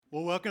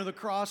Well, welcome to the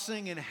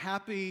Crossing and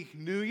Happy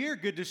New Year.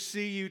 Good to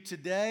see you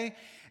today.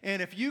 And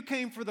if you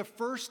came for the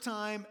first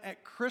time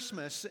at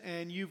Christmas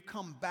and you've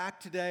come back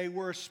today,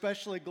 we're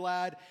especially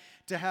glad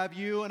to have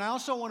you. And I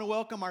also want to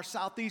welcome our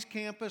Southeast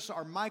campus,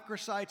 our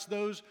microsites,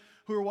 those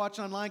who are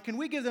watching online. Can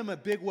we give them a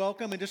big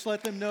welcome and just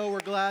let them know we're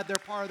glad they're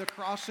part of the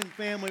Crossing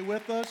family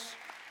with us?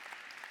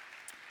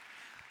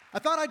 I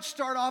thought I'd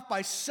start off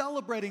by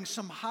celebrating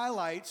some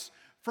highlights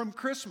from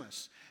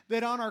Christmas.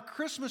 That on our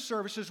Christmas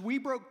services, we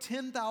broke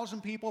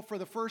 10,000 people for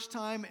the first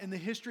time in the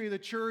history of the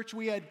church.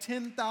 We had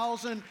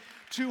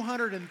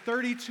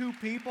 10,232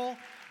 people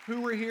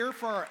who were here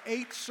for our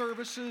 8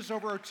 services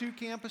over our 2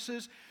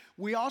 campuses.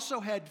 We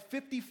also had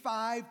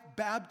 55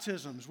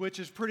 baptisms, which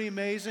is pretty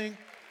amazing,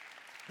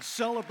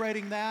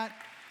 celebrating that.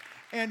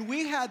 And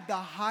we had the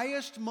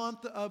highest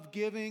month of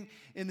giving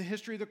in the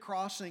history of the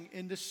Crossing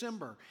in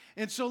December.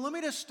 And so let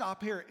me just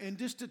stop here and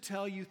just to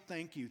tell you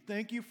thank you.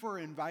 Thank you for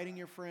inviting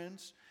your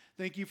friends.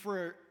 Thank you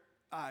for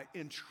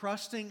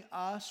entrusting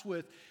us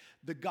with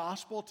the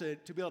gospel to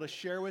be able to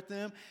share with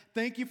them.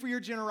 Thank you for your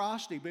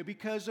generosity. But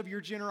because of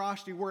your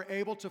generosity, we're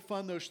able to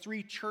fund those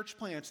 3 church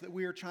plants that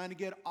we are trying to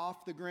get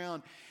off the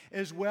ground,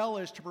 as well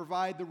as to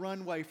provide the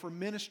runway for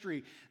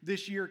ministry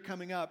this year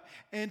coming up.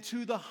 And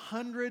to the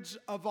hundreds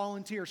of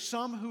volunteers,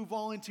 some who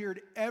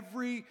volunteered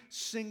every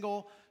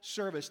single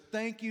service,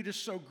 thank you.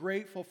 Just so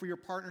grateful for your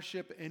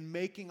partnership in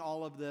making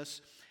all of this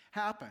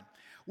happen.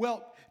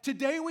 Well,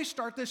 today we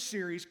start this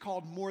series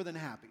called More Than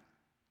Happy.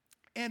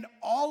 And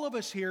all of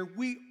us here,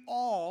 we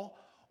all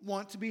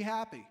want to be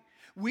happy.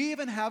 We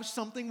even have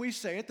something we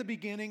say at the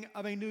beginning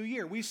of a new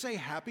year. We say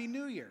Happy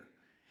New Year.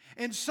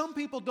 And some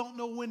people don't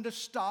know when to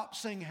stop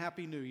saying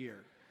Happy New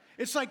Year.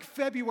 It's like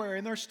February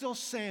and they're still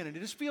saying it.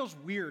 It just feels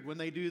weird when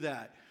they do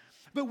that.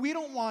 But we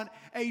don't want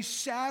a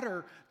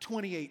sadder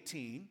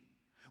 2018.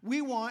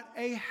 We want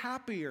a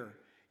happier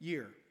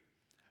year.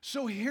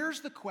 So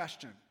here's the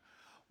question.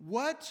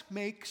 What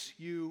makes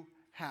you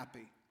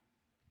happy?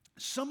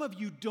 Some of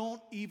you don't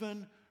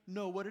even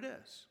know what it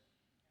is.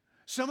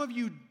 Some of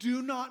you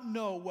do not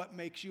know what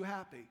makes you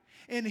happy.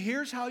 And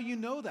here's how you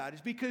know that.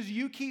 It's because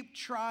you keep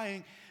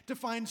trying to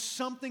find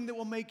something that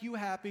will make you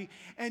happy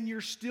and you're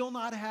still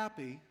not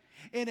happy.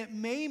 And it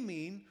may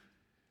mean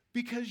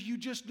because you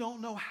just don't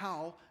know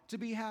how to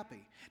be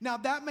happy. Now,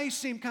 that may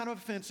seem kind of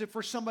offensive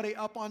for somebody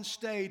up on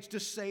stage to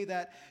say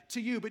that to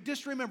you. But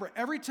just remember,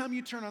 every time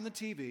you turn on the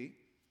TV,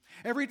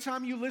 every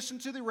time you listen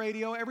to the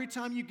radio, every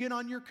time you get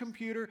on your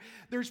computer,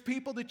 there's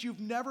people that you've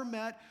never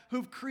met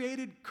who've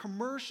created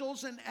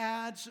commercials and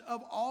ads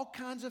of all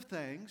kinds of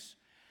things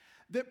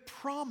that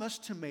promise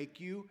to make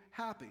you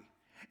happy.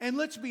 And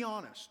let's be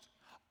honest,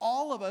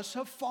 all of us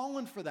have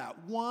fallen for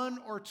that 1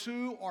 or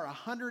 2 or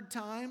 100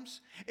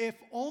 times. If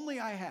only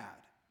I had.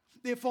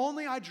 If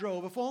only I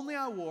drove. If only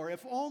I wore.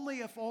 If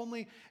only,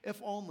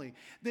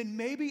 then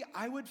maybe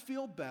I would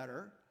feel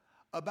better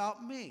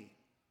about me.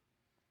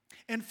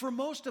 And for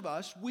most of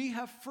us, we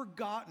have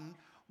forgotten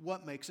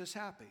what makes us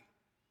happy.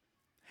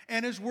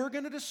 And as we're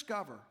going to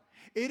discover,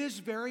 it is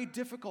very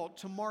difficult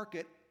to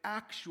market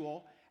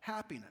actual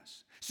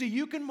happiness. See,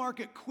 you can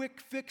market quick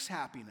fix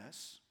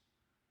happiness,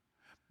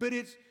 but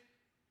it's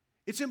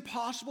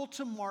impossible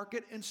to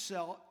market and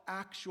sell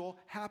actual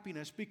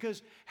happiness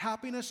because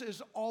happiness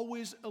is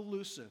always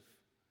elusive.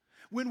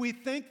 When we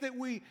think that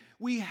we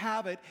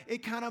have it,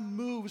 it kind of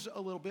moves a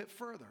little bit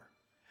further.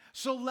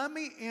 So let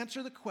me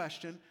answer the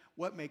question,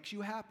 what makes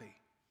you happy?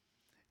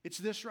 It's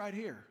this right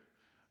here.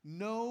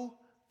 No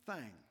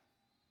thing.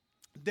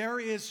 There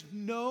is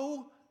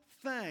no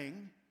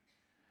thing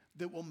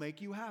that will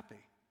make you happy.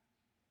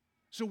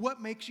 So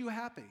what makes you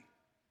happy?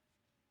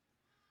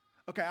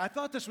 Okay, I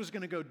thought this was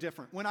going to go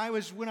different. When I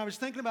was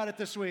thinking about it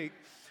this week,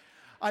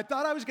 I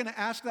thought I was going to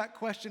ask that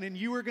question and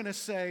you were going to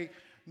say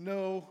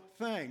no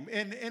thing.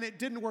 And it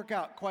didn't work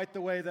out quite the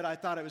way that I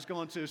thought it was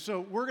going to.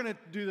 So we're going to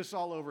do this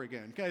all over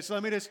again. Okay,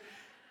 so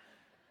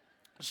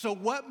So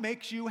what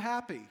makes you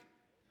happy?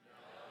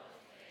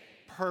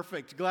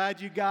 Perfect.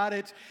 Glad you got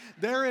it.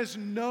 There is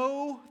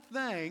no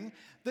thing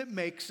that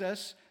makes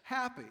us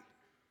happy.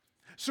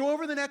 So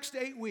over the next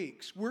 8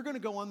 weeks, we're going to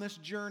go on this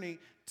journey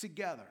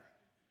together.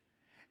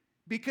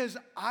 Because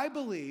I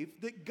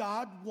believe that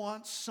God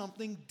wants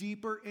something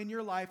deeper in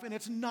your life. And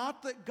it's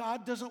not that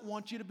God doesn't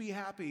want you to be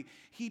happy.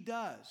 He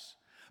does.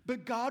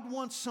 But God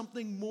wants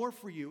something more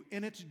for you,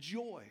 and it's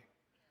joy.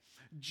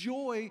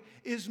 Joy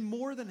is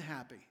more than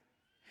happy.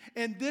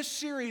 And this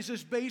series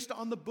is based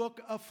on the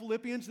book of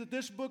Philippians, that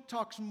this book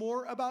talks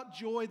more about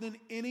joy than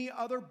any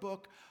other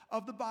book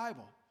of the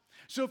Bible.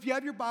 So if you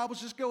have your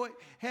Bibles, just go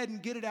ahead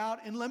and get it out.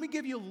 And let me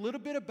give you a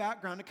little bit of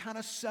background to kind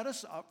of set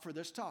us up for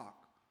this talk.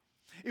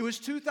 It was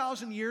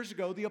 2,000 years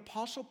ago, the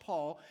Apostle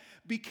Paul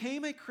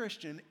became a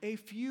Christian a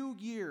few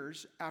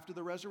years after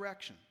the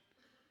resurrection.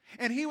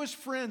 And he was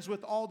friends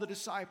with all the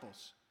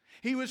disciples.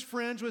 He was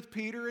friends with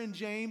Peter and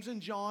James and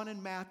John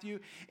and Matthew.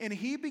 And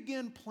he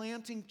began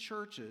planting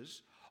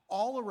churches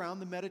all around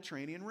the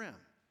Mediterranean rim.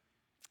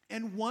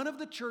 And one of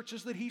the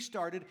churches that he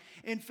started,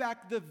 in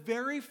fact, the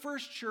very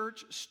first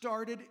church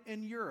started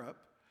in Europe,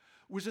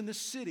 was in the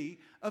city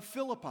of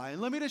Philippi.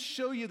 And let me just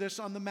show you this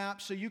on the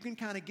map so you can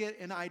kind of get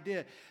an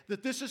idea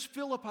that this is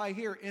Philippi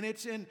here, and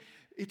it's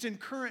in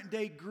current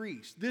day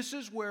Greece. This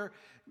is where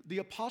the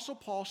Apostle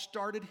Paul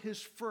started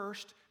his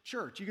first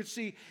church. You can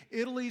see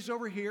Italy's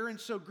over here, and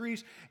so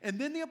Greece. And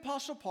then the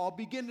Apostle Paul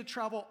began to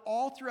travel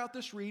all throughout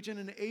this region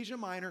in Asia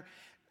Minor,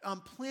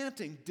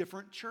 planting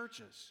different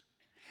churches.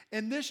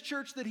 And this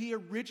church that he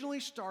originally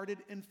started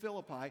in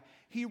Philippi,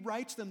 he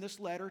writes them this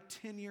letter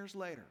 10 years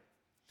later.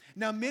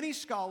 Now, many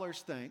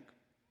scholars think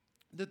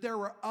that there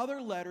were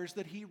other letters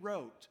that he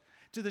wrote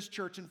to this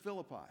church in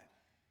Philippi.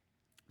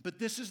 But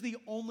this is the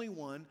only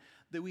one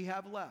that we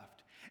have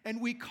left. And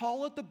we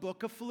call it the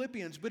book of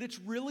Philippians, but it's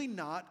really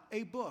not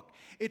a book.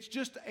 It's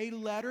just a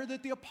letter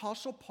that the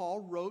Apostle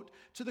Paul wrote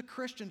to the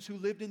Christians who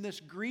lived in this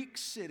Greek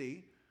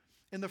city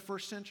in the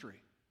first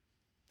century.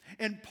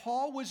 And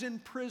Paul was in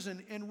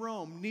prison in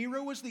Rome.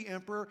 Nero was the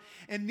emperor,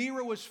 and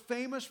Nero was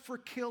famous for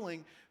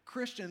killing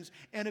Christians.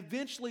 And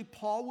eventually,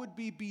 Paul would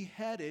be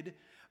beheaded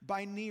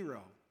by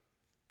Nero.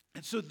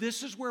 And so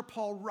this is where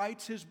Paul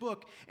writes his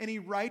book. And he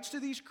writes to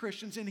these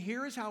Christians, and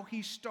here is how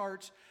he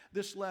starts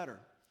this letter.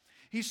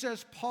 He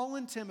says, Paul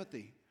and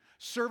Timothy,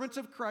 servants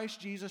of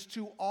Christ Jesus,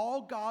 to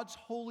all God's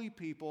holy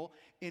people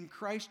in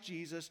Christ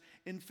Jesus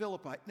in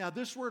Philippi. Now,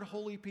 this word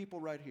holy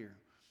people right here,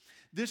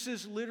 this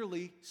is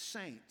literally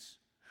saints.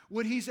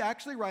 What he's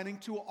actually writing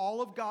to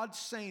all of God's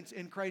saints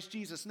in Christ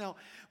Jesus. Now,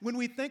 when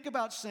we think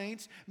about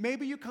saints,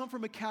 maybe you come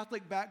from a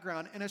Catholic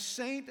background, and a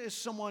saint is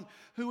someone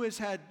who has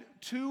had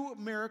 2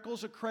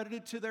 miracles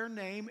accredited to their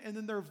name, and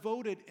then they're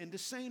voted into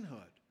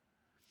sainthood.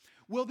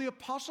 Well, the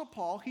Apostle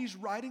Paul, he's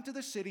writing to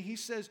the city. He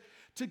says,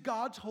 to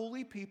God's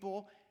holy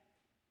people,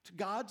 to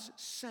God's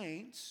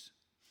saints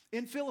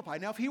in Philippi.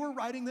 Now, if he were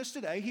writing this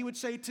today, he would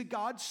say to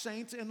God's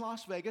saints in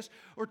Las Vegas,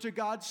 or to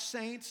God's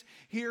saints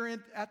here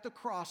at the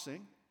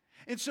Crossing.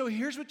 And so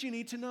here's what you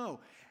need to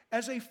know.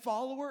 As a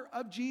follower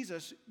of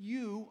Jesus,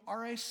 you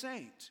are a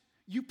saint.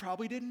 You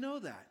probably didn't know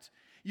that.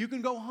 You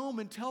can go home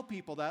and tell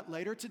people that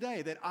later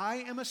today, that I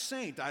am a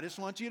saint. I just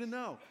want you to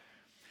know.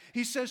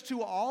 He says,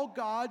 to all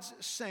God's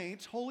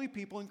saints, holy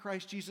people in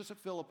Christ Jesus at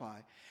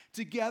Philippi,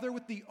 together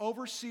with the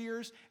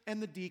overseers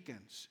and the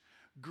deacons,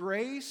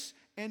 grace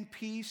and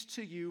peace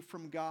to you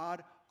from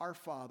God our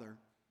Father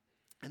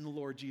and the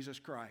Lord Jesus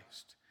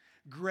Christ.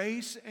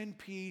 Grace and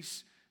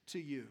peace to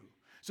you.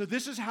 So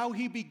this is how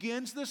he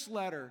begins this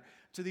letter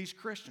to these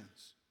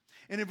Christians.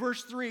 And in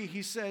verse 3,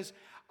 he says,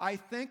 I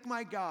thank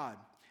my God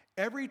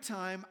every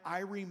time I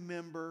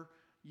remember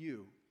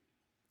you.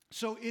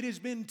 So it has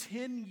been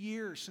 10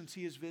 years since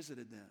he has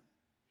visited them.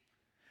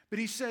 But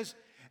he says,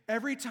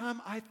 every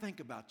time I think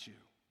about you,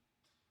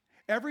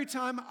 every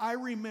time I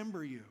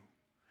remember you,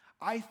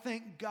 I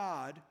thank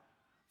God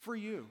for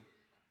you.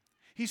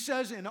 He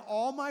says, in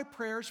all my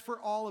prayers for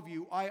all of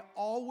you, I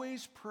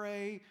always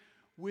pray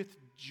with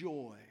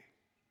joy.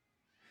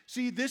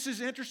 See, this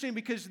is interesting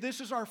because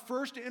this is our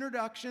first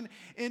introduction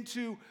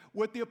into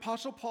what the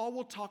Apostle Paul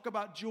will talk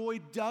about joy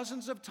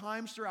dozens of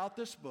times throughout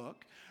this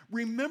book.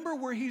 Remember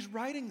where he's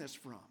writing this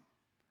from.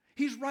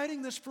 He's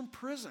writing this from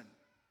prison.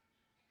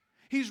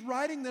 He's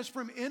writing this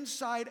from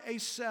inside a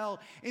cell.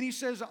 And he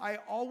says, I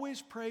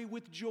always pray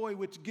with joy,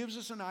 which gives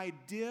us an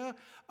idea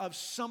of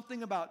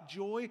something about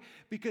joy,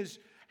 because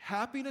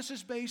happiness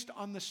is based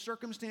on the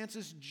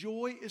circumstances.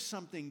 Joy is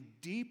something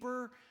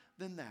deeper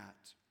than that.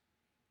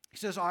 He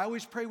says, I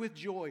always pray with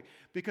joy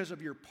because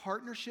of your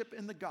partnership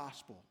in the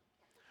gospel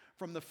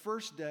from the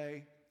first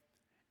day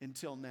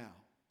until now.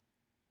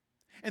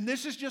 And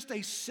this is just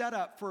a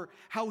setup for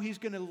how he's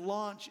going to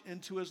launch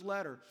into his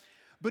letter.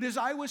 But as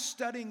I was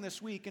studying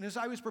this week and as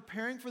I was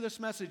preparing for this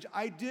message,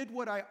 I did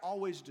what I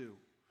always do,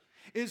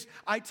 is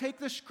I take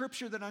the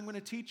scripture that I'm going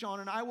to teach on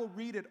and I will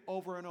read it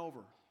over and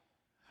over.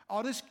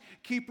 I'll just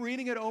keep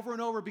reading it over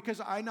and over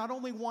because I not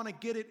only want to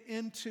get it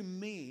into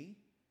me,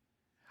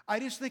 I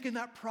just think in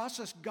that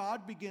process,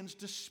 God begins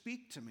to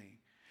speak to me,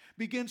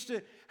 begins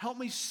to help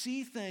me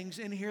see things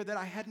in here that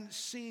I hadn't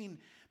seen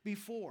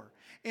before.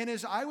 And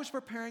as I was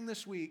preparing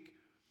this week,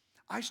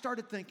 I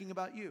started thinking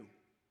about you.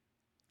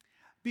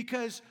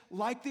 Because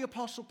like the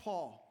Apostle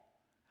Paul,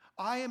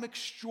 I am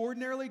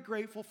extraordinarily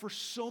grateful for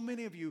so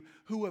many of you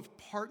who have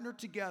partnered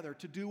together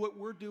to do what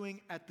we're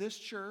doing at this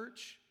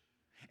church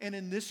and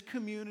in this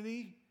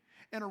community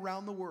and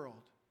around the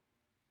world.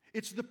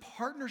 It's the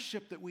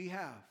partnership that we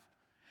have.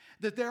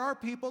 That there are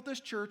people at this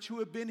church who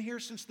have been here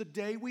since the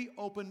day we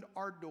opened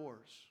our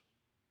doors.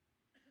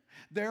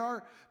 There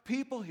are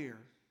people here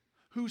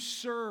who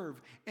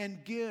serve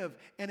and give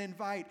and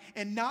invite.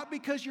 And not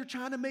because you're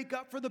trying to make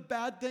up for the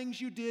bad things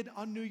you did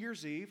on New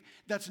Year's Eve.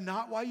 That's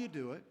not why you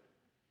do it.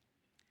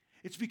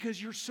 It's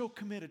because you're so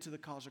committed to the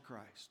cause of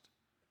Christ.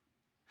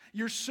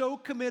 You're so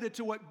committed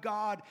to what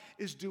God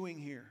is doing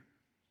here.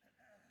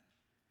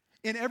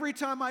 And every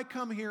time I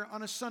come here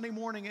on a Sunday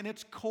morning and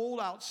it's cold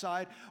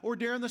outside, or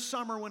during the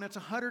summer when it's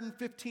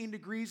 115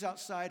 degrees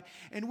outside,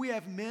 and we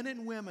have men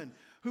and women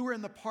who are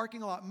in the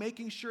parking lot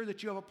making sure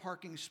that you have a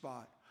parking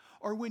spot,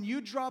 or when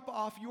you drop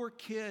off your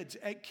kids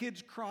at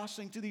Kids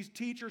Crossing to these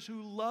teachers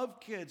who love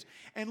kids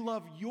and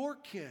love your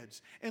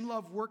kids and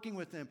love working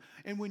with them,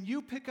 and when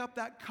you pick up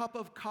that cup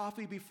of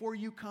coffee before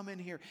you come in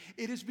here,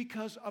 it is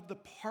because of the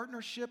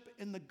partnership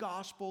in the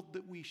gospel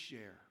that we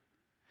share.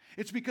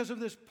 It's because of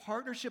this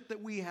partnership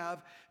that we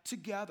have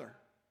together.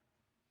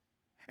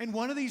 And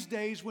one of these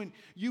days when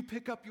you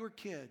pick up your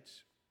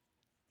kids,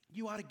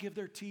 you ought to give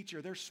their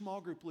teacher, their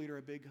small group leader,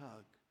 a big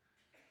hug.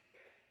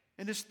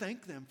 And just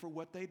thank them for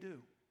what they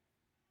do.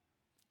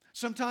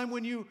 Sometime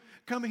when you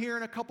come here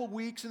in a couple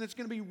weeks and it's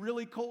going to be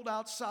really cold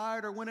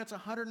outside, or when it's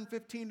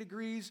 115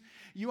 degrees,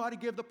 you ought to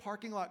give the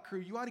parking lot crew,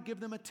 you ought to give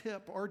them a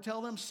tip or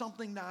tell them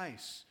something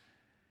nice.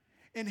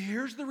 And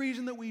here's the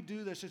reason that we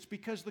do this. It's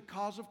because the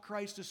cause of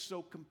Christ is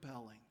so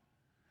compelling.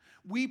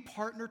 We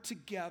partner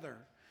together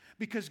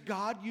because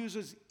God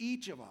uses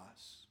each of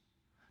us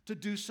to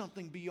do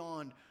something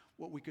beyond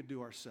what we could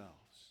do ourselves.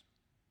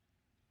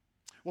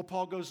 Well,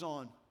 Paul goes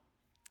on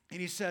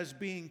and he says,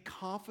 being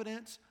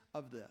confident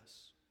of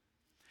this,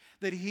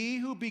 that he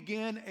who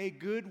began a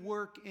good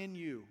work in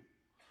you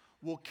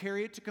will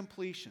carry it to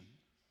completion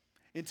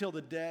until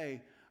the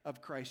day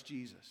of Christ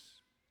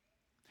Jesus.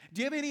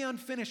 Do you have any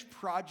unfinished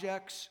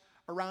projects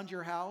around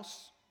your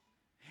house?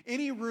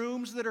 Any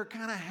rooms that are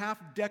kind of half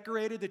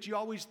decorated that you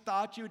always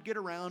thought you would get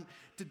around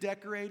to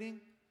decorating?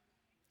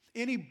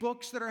 Any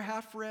books that are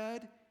half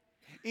read?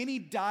 Any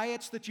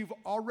diets that you've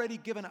already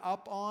given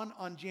up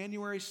on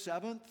January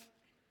 7th?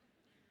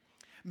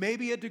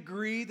 Maybe a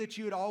degree that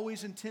you had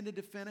always intended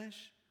to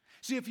finish?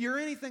 See, if you're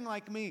anything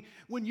like me,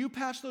 when you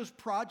pass those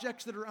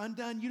projects that are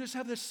undone, you just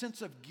have this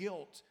sense of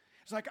guilt.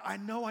 It's like, I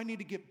know I need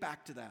to get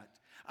back to that.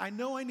 I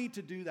know I need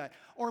to do that.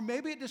 Or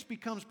maybe it just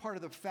becomes part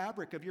of the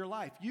fabric of your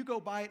life. You go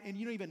by it and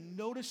you don't even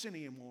notice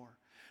anymore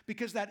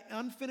because that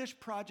unfinished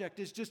project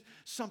is just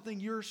something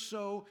you're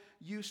so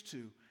used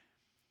to.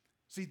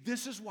 See,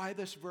 this is why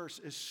this verse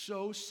is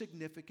so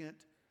significant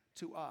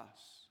to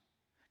us.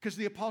 Because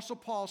the Apostle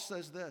Paul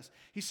says this.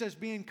 He says,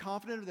 being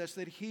confident of this,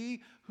 that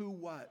he who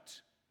what?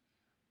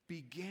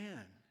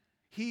 Began.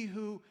 He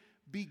who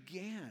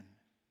began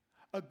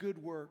a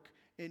good work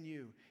in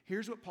you.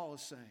 Here's what Paul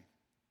is saying.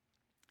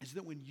 Is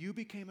that when you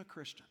became a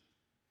Christian,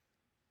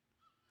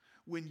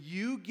 when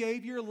you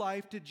gave your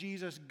life to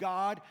Jesus,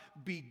 God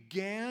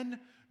began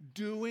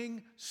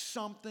doing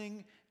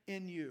something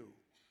in you.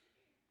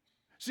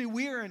 See,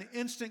 we are an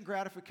instant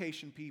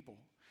gratification people.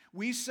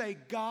 We say,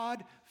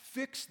 God,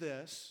 fix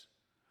this,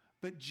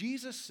 but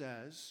Jesus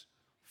says,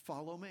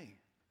 follow me.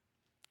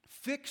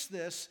 Fix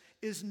this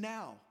is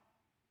now.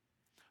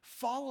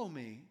 Follow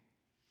me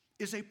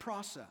is a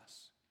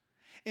process.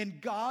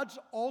 And God's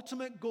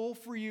ultimate goal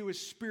for you is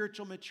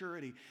spiritual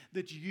maturity,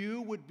 that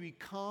you would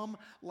become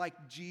like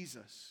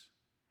Jesus.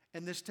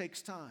 And this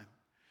takes time.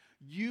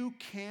 You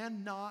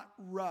cannot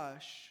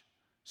rush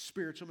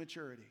spiritual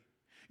maturity.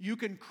 You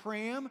can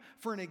cram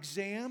for an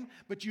exam,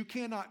 but you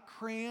cannot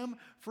cram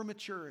for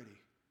maturity.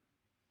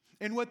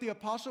 And what the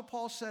Apostle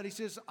Paul said, he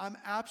says, I'm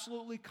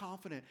absolutely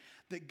confident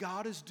that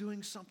God is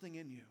doing something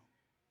in you,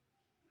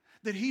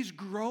 that he's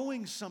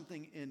growing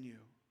something in you.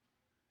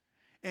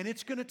 And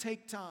it's going to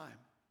take time.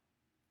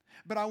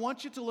 But I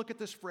want you to look at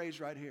this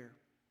phrase right here.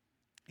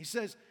 He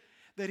says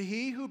that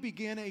he who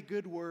began a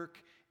good work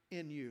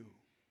in you.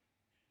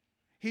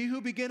 He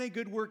who began a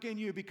good work in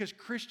you, because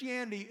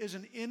Christianity is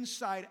an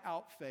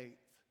inside-out faith.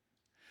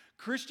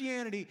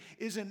 Christianity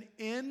is an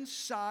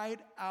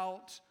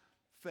inside-out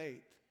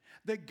faith.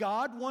 That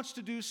God wants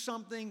to do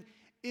something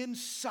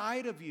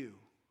inside of you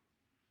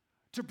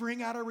to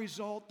bring out a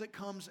result that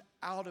comes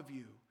out of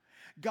you.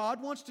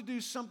 God wants to do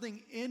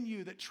something in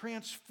you that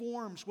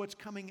transforms what's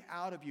coming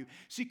out of you.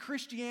 See,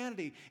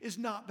 Christianity is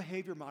not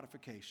behavior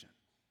modification.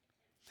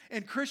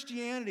 And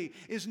Christianity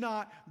is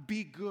not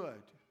be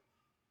good.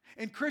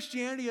 And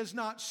Christianity is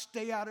not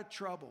stay out of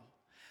trouble.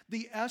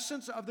 The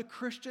essence of the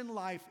Christian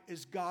life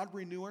is God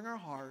renewing our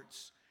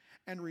hearts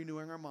and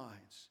renewing our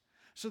minds,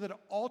 so that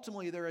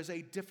ultimately there is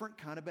a different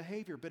kind of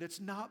behavior, but it's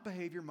not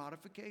behavior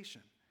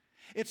modification.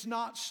 It's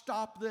not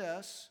stop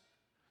this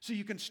so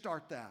you can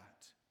start that.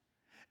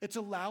 It's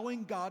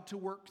allowing God to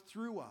work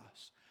through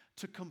us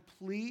to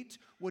complete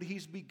what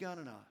he's begun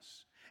in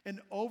us. And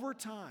over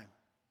time,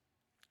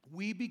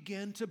 we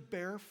begin to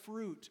bear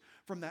fruit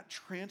from that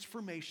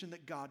transformation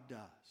that God does.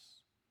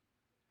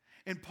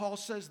 And Paul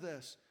says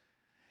this.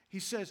 He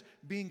says,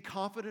 being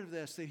confident of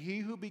this, that he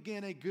who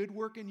began a good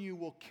work in you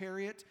will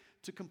carry it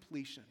to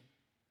completion.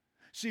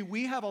 See,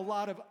 we have a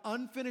lot of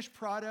unfinished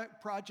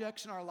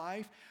projects in our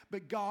life,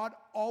 but God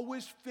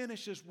always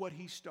finishes what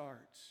he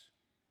starts.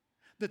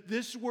 That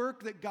this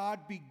work that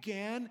God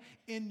began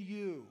in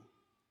you,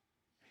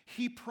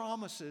 he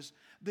promises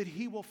that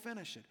he will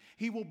finish it.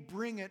 He will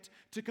bring it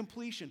to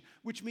completion,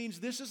 which means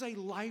this is a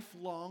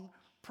lifelong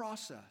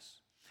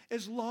process.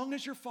 As long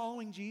as you're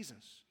following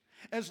Jesus,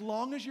 as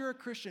long as you're a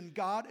Christian,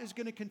 God is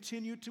going to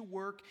continue to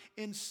work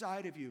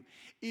inside of you.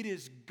 It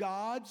is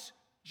God's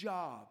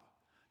job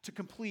to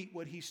complete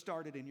what he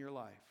started in your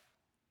life.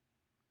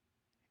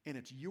 And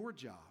it's your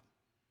job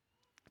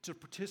to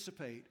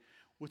participate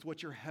with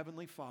what your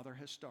heavenly Father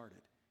has started.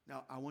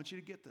 Now, I want you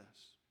to get this.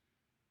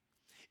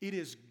 It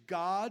is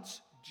God's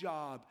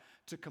job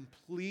to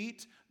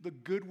complete the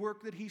good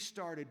work that He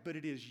started, but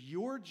it is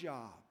your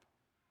job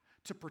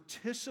to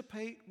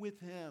participate with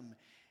Him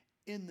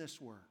in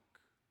this work.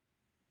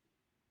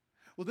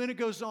 Well, then it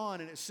goes on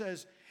and it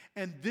says,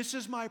 and this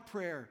is my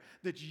prayer,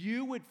 that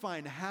you would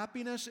find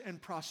happiness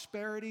and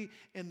prosperity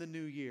in the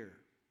new year.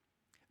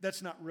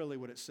 That's not really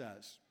what it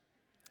says.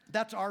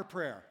 That's our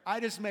prayer. I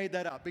just made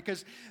that up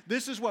because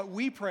this is what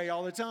we pray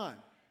all the time.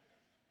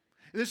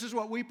 This is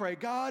what we pray.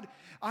 God,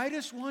 I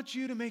just want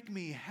you to make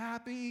me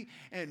happy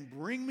and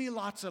bring me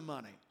lots of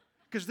money,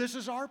 because this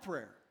is our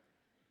prayer.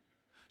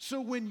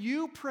 So when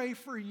you pray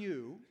for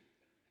you,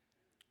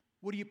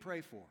 what do you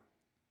pray for?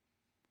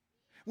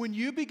 When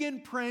you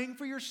begin praying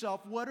for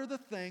yourself, what are the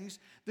things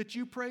that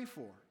you pray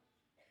for?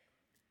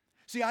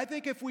 See, I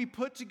think if we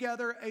put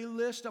together a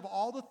list of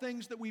all the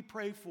things that we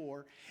pray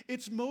for,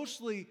 it's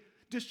mostly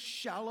just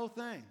shallow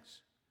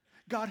things.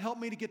 God, help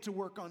me to get to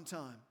work on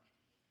time.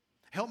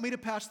 Help me to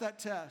pass that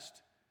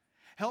test.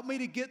 Help me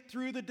to get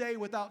through the day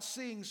without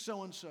seeing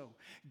so-and-so.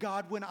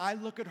 God, when I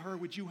look at her,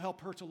 would you help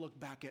her to look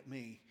back at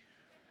me?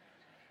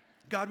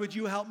 God, would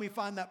you help me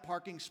find that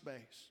parking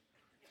space?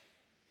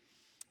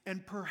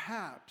 And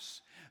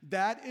perhaps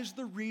that is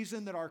the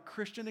reason that our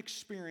Christian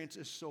experience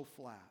is so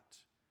flat.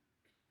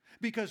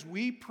 Because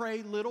we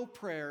pray little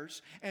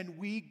prayers and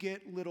we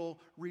get little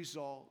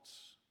results.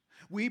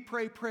 We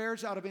pray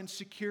prayers out of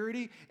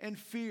insecurity and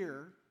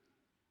fear,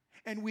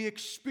 and we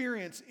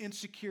experience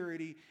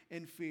insecurity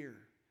and fear.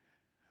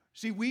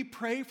 See, we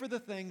pray for the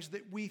things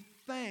that we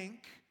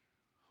think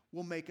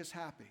will make us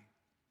happy.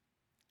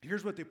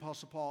 Here's what the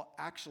Apostle Paul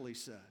actually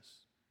says.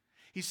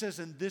 He says,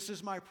 and this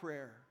is my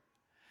prayer,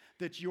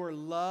 that your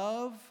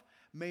love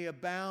may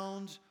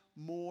abound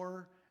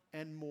more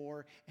and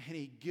more. And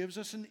he gives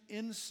us an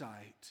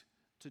insight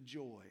to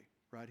joy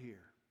right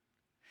here.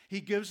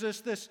 He gives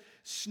us this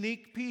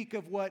sneak peek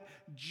of what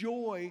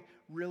joy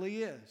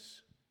really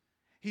is.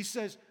 He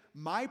says,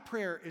 my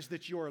prayer is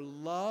that your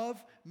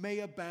love may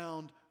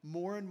abound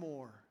more and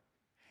more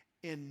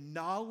in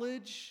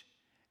knowledge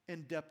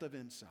and depth of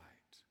insight.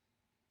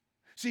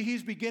 See,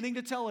 he's beginning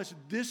to tell us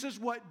this is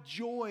what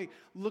joy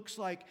looks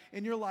like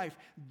in your life.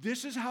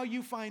 This is how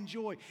you find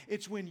joy.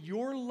 It's when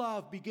your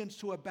love begins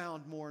to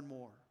abound more and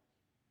more.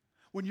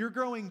 When you're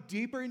growing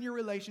deeper in your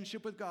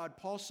relationship with God,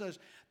 Paul says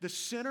the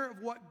center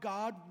of what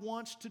God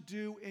wants to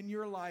do in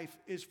your life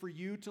is for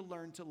you to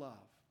learn to love.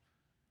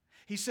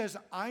 He says,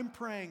 I'm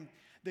praying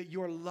that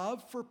your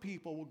love for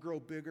people will grow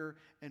bigger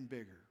and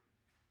bigger.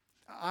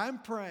 I'm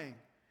praying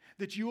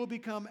that you will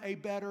become a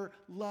better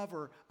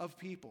lover of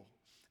people,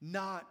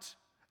 not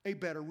a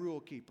better rule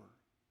keeper.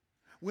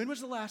 When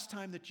was the last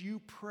time that you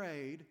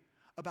prayed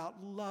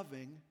about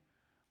loving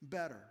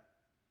better?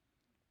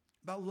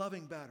 About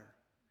loving better.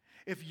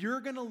 If you're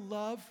going to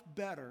love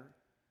better,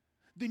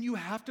 then you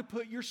have to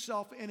put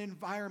yourself in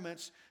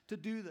environments to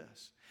do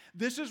this.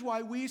 This is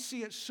why we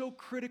see it so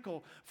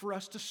critical for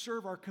us to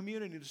serve our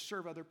community, to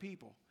serve other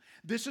people.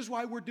 This is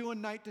why we're doing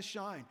Night to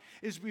Shine,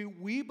 is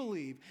we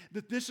believe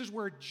that this is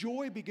where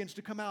joy begins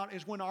to come out,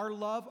 is when our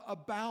love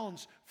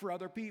abounds for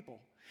other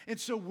people. And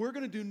so we're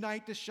going to do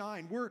Night to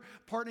Shine. We're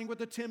partnering with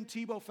the Tim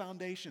Tebow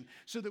Foundation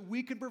so that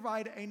we can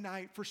provide a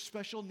night for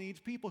special needs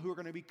people who are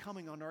going to be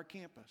coming onto our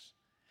campus.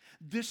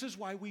 This is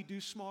why we do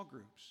small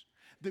groups,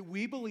 that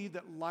we believe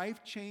that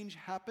life change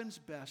happens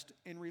best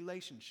in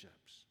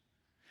relationships.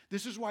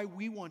 This is why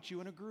we want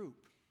you in a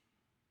group.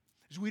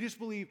 Because we just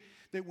believe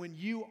that when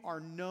you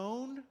are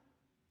known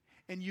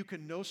and you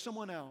can know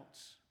someone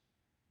else,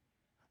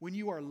 when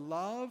you are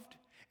loved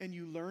and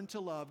you learn to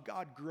love,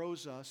 God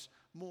grows us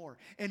more.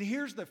 And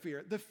here's the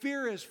fear. The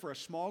fear is for a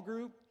small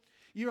group.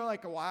 You're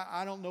like, oh,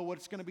 I don't know what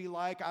it's going to be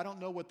like. I don't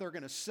know what they're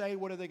going to say.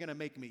 What are they going to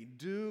make me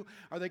do?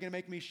 Are they going to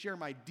make me share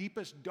my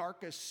deepest,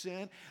 darkest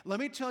sin?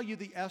 Let me tell you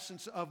the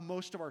essence of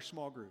most of our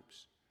small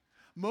groups.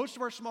 Most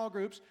of our small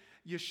groups,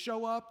 you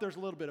show up, there's a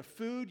little bit of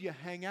food, you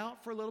hang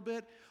out for a little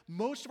bit.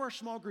 Most of our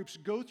small groups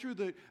go through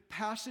the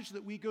passage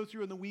that we go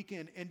through in the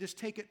weekend and just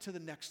take it to the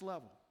next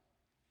level.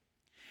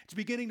 It's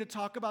beginning to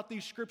talk about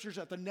these scriptures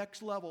at the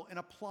next level and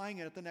applying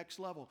it at the next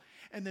level.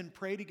 And then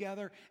pray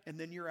together, and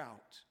then you're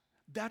out.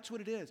 That's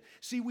what it is.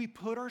 See, we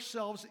put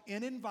ourselves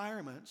in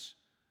environments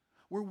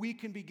where we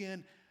can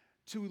begin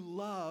to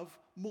love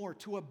more,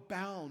 to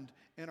abound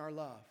in our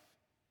love.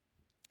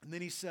 And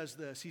then he says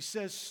this. He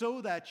says,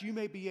 so that you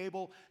may be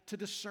able to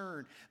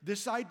discern.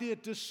 This idea,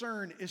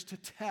 discern, is to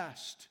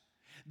test.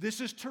 This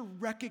is to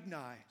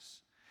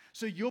recognize.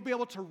 So you'll be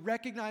able to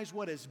recognize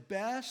what is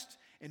best,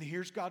 and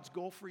here's God's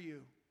goal for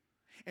you.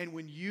 And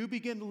when you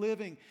begin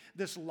living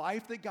this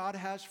life that God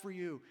has for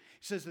you,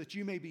 he says that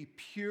you may be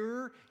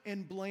pure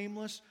and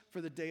blameless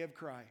for the day of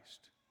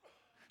Christ.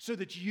 So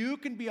that you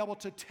can be able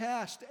to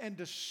test and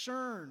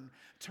discern,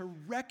 to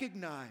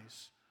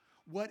recognize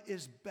what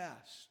is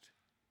best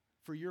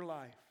for your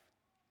life.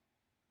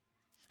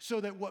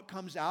 So that what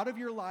comes out of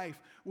your life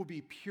will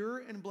be pure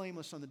and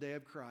blameless on the day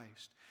of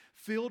Christ,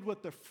 filled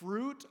with the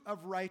fruit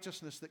of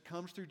righteousness that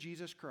comes through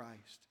Jesus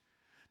Christ.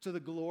 to the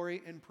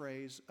glory and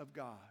praise of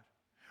God.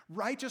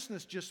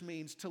 Righteousness just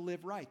means to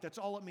live right. That's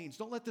all it means.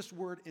 Don't let this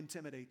word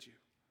intimidate you.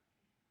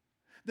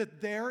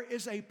 That there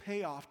is a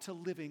payoff to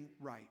living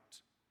right.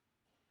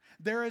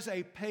 There is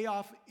a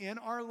payoff in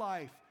our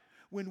life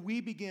when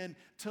we begin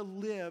to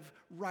live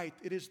right.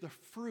 It is the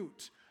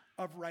fruit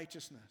of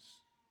righteousness.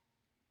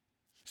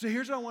 So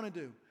here's what I want to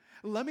do.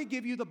 Let me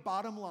give you the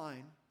bottom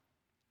line,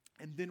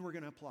 and then we're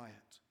going to apply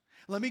it.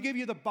 Let me give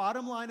you the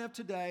bottom line of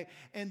today,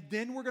 and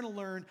then we're going to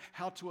learn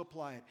how to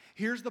apply it.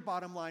 Here's the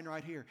bottom line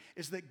right here,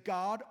 is that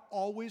God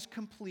always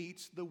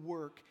completes the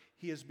work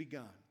He has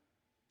begun.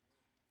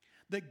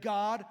 That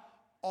God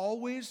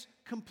always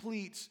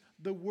completes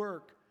the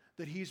work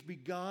that He's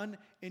begun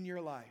in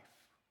your life.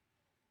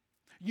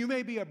 You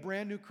may be a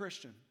brand new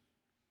Christian,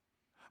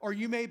 or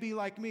you may be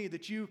like me,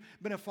 that you've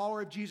been a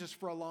follower of Jesus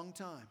for a long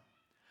time.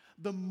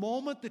 The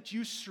moment that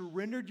you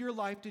surrendered your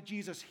life to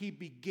Jesus, He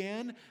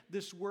began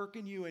this work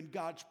in you, and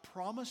God's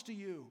promise to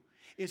you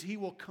is He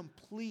will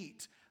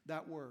complete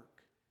that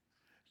work.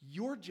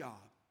 Your job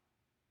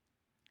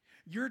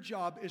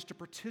is to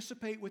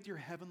participate with your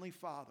Heavenly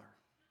Father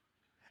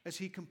as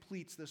He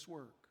completes this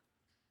work.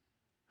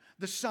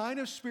 The sign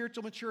of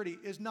spiritual maturity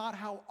is not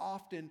how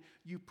often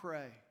you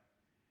pray.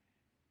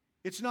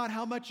 It's not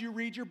how much you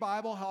read your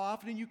Bible, how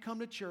often you come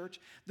to church.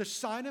 The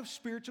sign of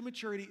spiritual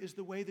maturity is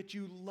the way that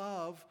you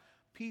love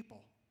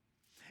people.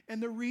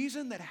 And the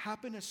reason that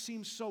happiness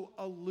seems so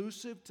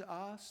elusive to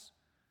us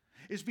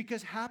is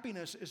because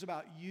happiness is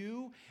about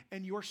you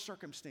and your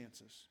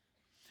circumstances.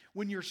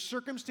 When your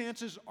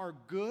circumstances are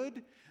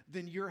good,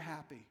 then you're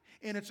happy.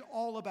 And it's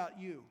all about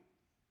you.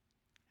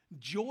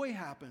 Joy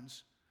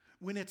happens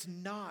when it's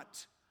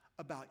not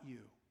about you.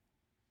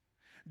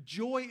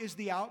 Joy is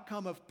the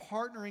outcome of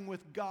partnering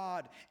with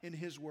God in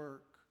His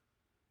work.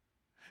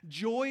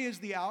 Joy is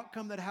the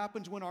outcome that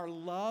happens when our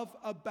love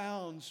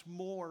abounds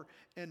more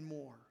and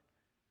more.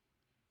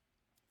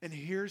 And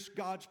here's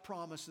God's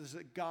promise, is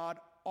that God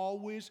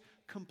always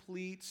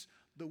completes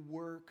the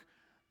work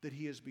that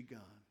He has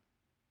begun.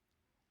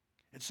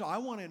 And so I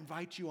want to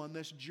invite you on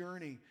this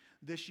journey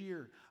this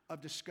year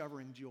of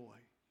discovering joy.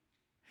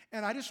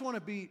 And I just want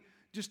to be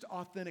just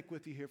authentic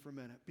with you here for a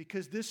minute,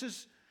 because this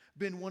has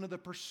been one of the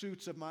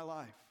pursuits of my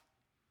life.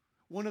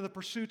 One of the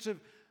pursuits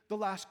of the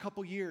last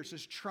couple years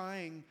is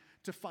trying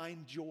to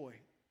find joy.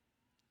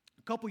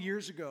 A couple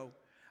years ago,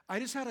 I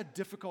just had a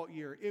difficult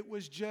year. It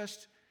was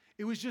just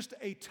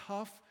a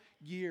tough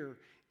year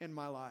in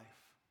my life.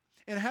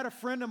 And I had a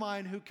friend of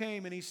mine who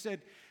came and he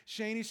said,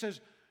 Shane, he says,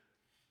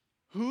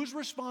 whose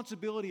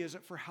responsibility is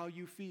it for how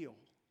you feel?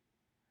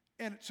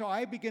 And so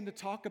I began to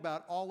talk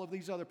about all of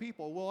these other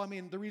people. Well, I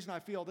mean, the reason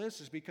I feel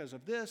this is because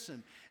of this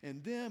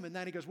and them. And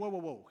then he goes,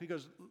 whoa. He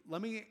goes,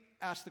 let me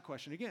ask the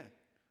question again.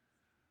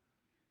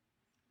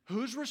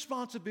 Whose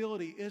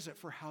responsibility is it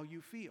for how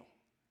you feel?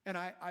 And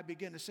I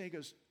began to say, he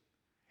goes,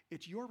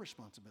 it's your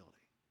responsibility.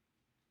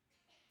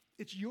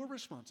 It's your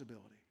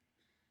responsibility.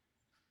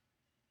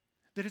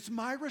 That it's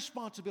my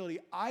responsibility.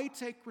 I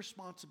take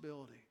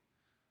responsibility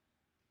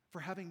for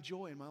having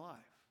joy in my life.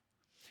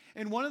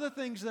 And one of the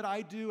things that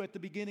I do at the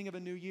beginning of a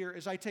new year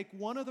is I take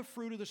one of the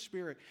fruit of the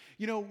Spirit.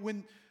 You know,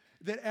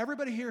 that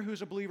everybody here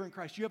who's a believer in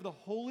Christ, you have the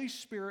Holy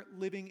Spirit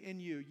living in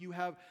you. You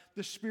have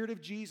the Spirit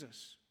of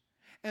Jesus.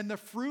 And the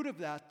fruit of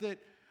that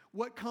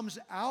what comes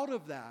out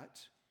of that,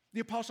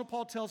 the Apostle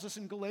Paul tells us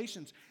in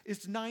Galatians,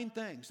 it's 9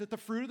 things. That the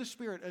fruit of the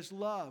Spirit is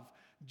love,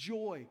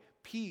 joy,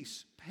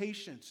 peace,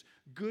 patience,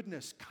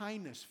 goodness,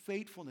 kindness,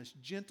 faithfulness,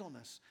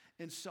 gentleness,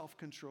 and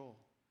self-control.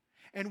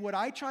 And what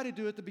I try to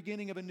do at the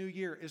beginning of a new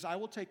year is I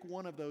will take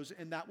one of those,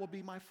 and that will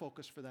be my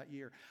focus for that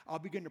year. I'll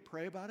begin to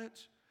pray about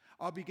it.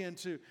 I'll begin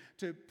to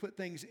put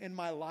things in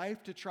my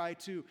life to try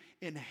to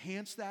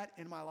enhance that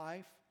in my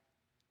life.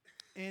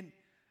 And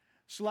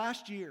so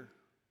last year,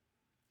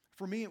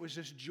 for me, it was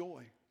just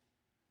joy.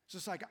 It's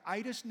just like,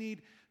 I just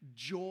need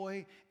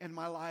joy in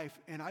my life.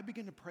 And I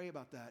begin to pray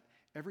about that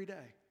every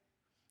day.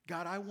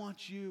 God, I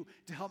want you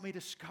to help me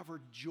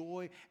discover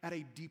joy at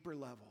a deeper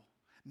level,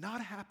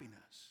 not happiness.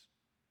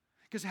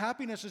 Because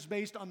happiness is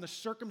based on the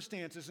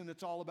circumstances and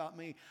it's all about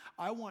me.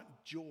 I want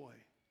joy.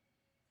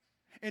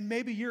 And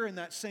maybe you're in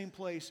that same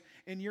place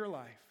in your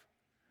life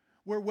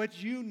where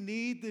what you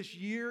need this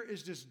year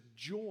is just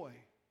joy.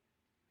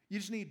 You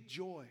just need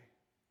joy.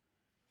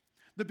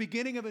 The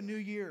beginning of a new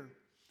year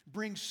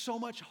brings so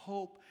much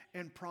hope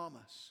and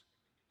promise.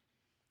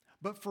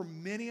 But for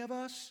many of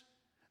us,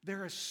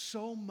 there is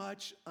so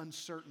much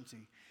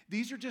uncertainty.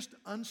 These are just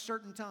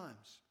uncertain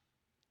times.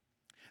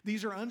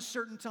 These are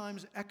uncertain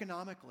times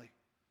economically.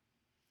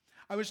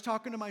 I was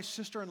talking to my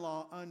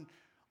sister-in-law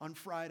on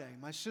Friday.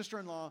 My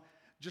sister-in-law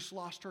just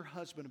lost her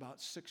husband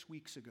about 6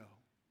 weeks ago.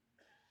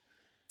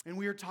 And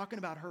we were talking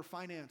about her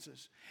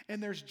finances.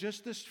 And there's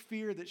just this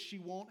fear that she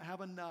won't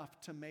have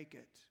enough to make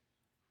it.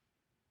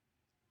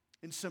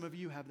 And some of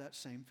you have that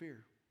same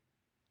fear.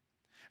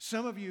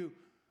 Some of you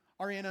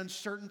are in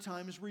uncertain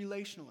times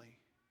relationally.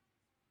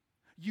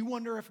 You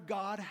wonder if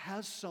God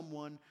has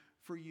someone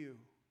for you,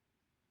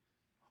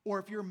 or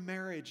if your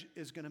marriage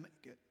is going to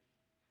make it.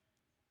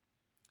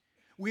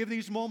 We have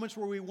these moments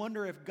where we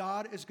wonder if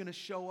God is going to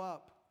show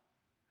up.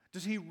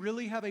 Does He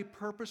really have a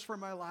purpose for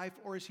my life,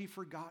 or has He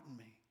forgotten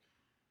me?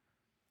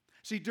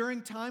 See,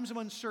 during times of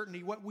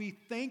uncertainty, what we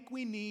think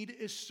we need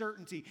is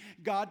certainty.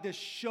 God, just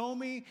show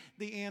me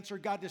the answer.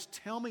 God, just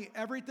tell me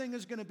everything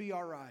is going to be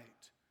all right.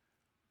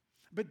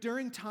 But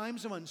during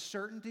times of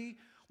uncertainty,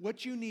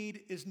 what you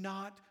need is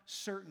not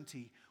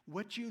certainty.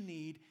 What you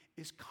need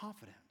is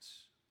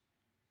confidence.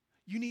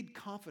 You need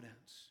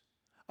confidence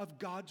of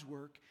God's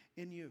work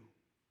in you.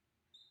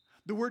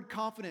 The word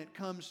confident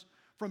comes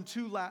from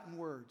two Latin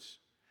words.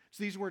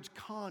 So these words,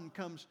 con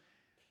comes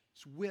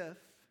with,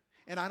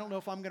 and I don't know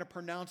if I'm going to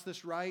pronounce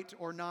this right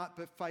or not,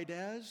 but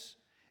fides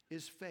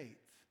is faith.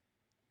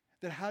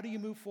 That how do you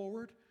move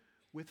forward?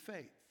 With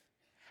faith.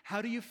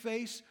 How do you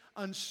face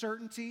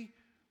uncertainty?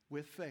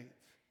 With faith.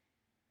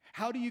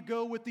 How do you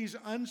go with these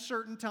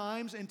uncertain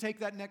times and take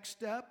that next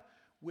step?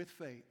 With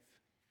faith.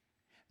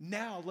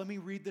 Now, let me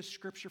read this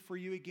scripture for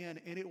you again,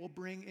 and it will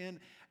bring in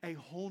a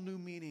whole new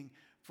meaning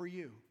for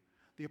you.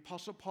 The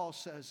Apostle Paul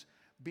says,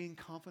 being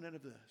confident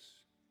of this,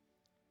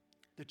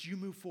 that you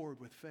move forward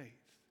with faith.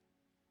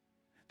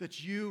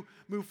 That you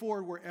move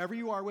forward wherever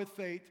you are with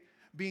faith,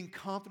 being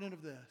confident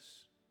of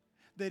this,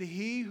 that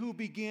He who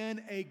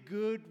began a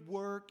good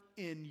work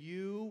in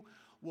you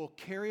will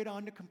carry it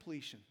on to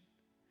completion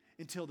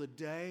until the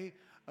day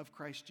of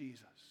Christ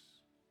Jesus.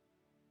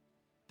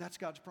 That's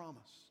God's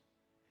promise.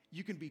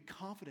 You can be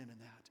confident in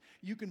that.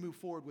 You can move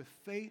forward with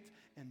faith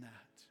in that.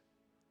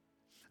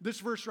 This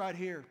verse right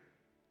here,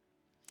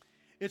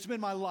 it's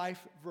been my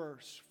life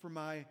verse for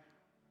my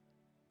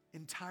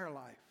entire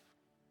life.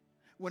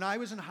 When I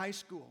was in high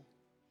school,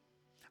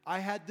 I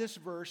had this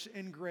verse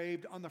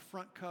engraved on the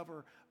front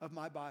cover of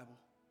my Bible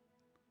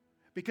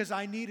because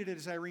I needed it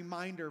as a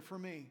reminder for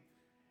me.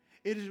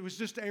 It was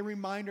just a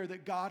reminder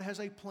that God has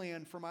a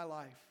plan for my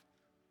life,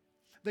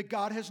 that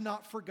God has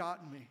not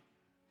forgotten me,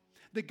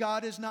 that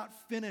God is not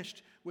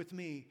finished with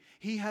me.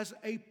 He has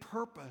a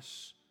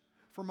purpose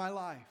for my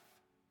life.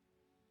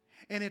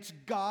 And it's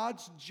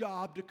God's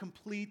job to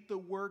complete the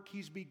work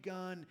He's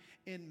begun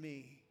in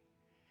me.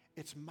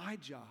 It's my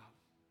job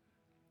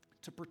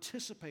to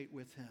participate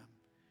with Him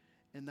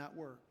in that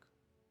work.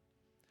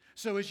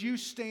 So as you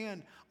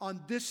stand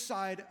on this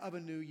side of a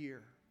new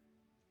year,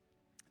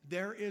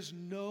 there is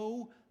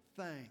no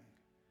thing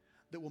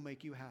that will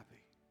make you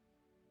happy.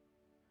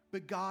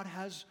 But God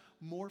has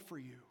more for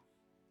you.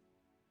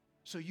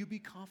 So you be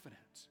confident.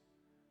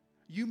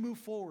 You move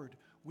forward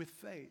with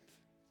faith.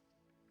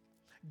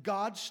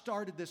 God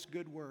started this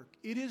good work.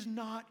 It is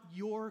not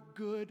your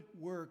good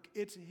work.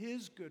 It's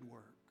His good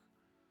work.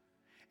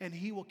 And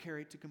He will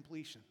carry it to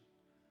completion.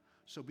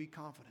 So be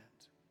confident.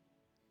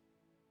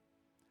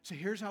 So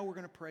here's how we're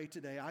going to pray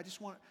today. I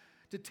just want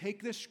to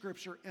take this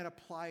scripture and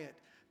apply it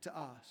to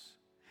us.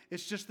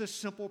 It's just this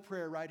simple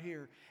prayer right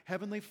here.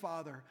 Heavenly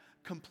Father,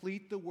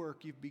 complete the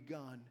work You've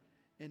begun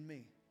in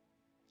me.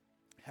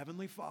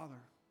 Heavenly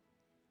Father,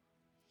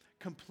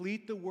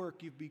 complete the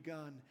work You've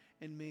begun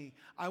in me.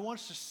 I want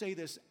us to say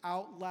this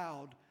out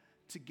loud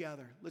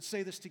together. Let's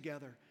say this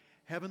together.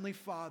 Heavenly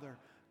Father,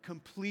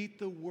 complete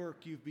the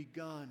work You've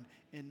begun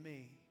in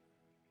me.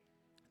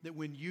 That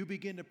when you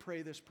begin to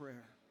pray this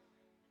prayer,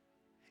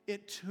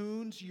 it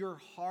tunes your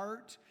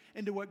heart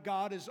into what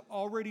God is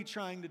already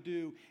trying to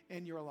do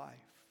in your life.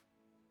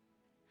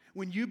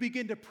 When you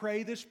begin to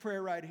pray this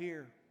prayer right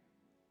here,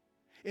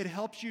 it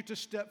helps you to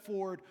step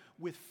forward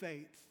with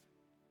faith.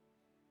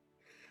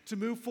 To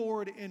move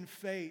forward in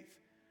faith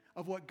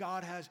of what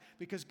God has,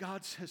 because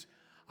God says,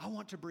 I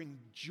want to bring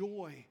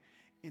joy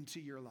into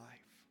your life.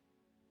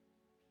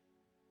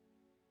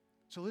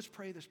 So let's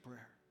pray this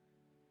prayer.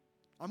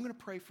 I'm going to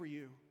pray for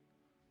you.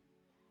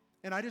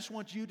 And I just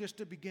want you just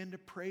to begin to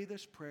pray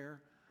this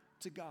prayer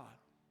to God.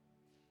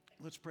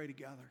 Let's pray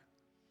together.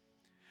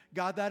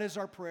 God, that is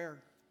our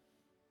prayer.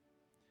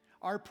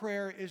 Our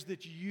prayer is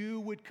that You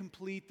would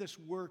complete this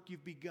work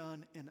You've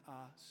begun in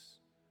us.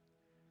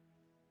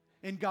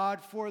 And God,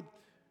 for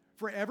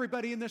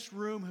everybody in this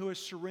room who has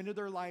surrendered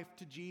their life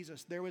to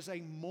Jesus, there was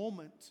a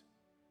moment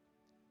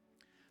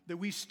that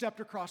we stepped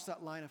across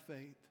that line of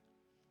faith.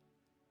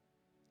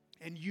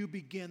 And You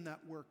begin that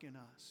work in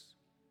us.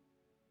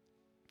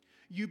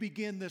 You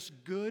begin this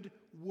good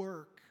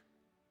work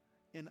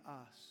in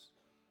us.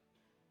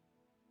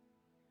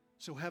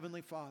 So,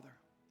 Heavenly Father,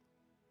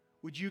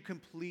 would You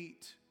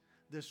complete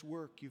this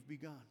work You've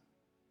begun?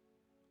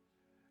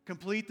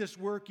 Complete this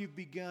work You've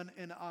begun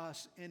in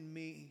us, in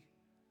me.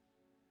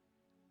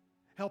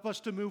 Help us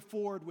to move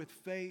forward with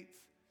faith.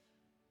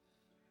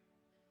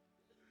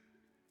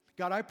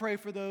 God, I pray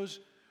for those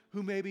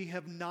who maybe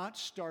have not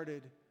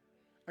started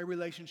a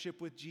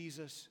relationship with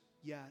Jesus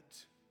yet,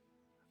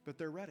 but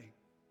they're ready.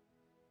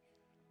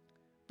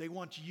 They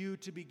want You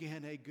to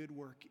begin a good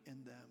work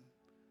in them.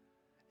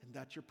 And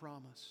that's Your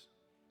promise.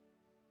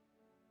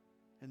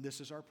 And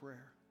this is our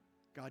prayer.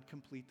 God,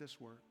 complete this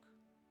work.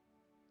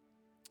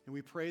 And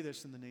we pray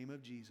this in the name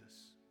of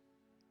Jesus.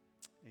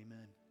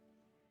 Amen.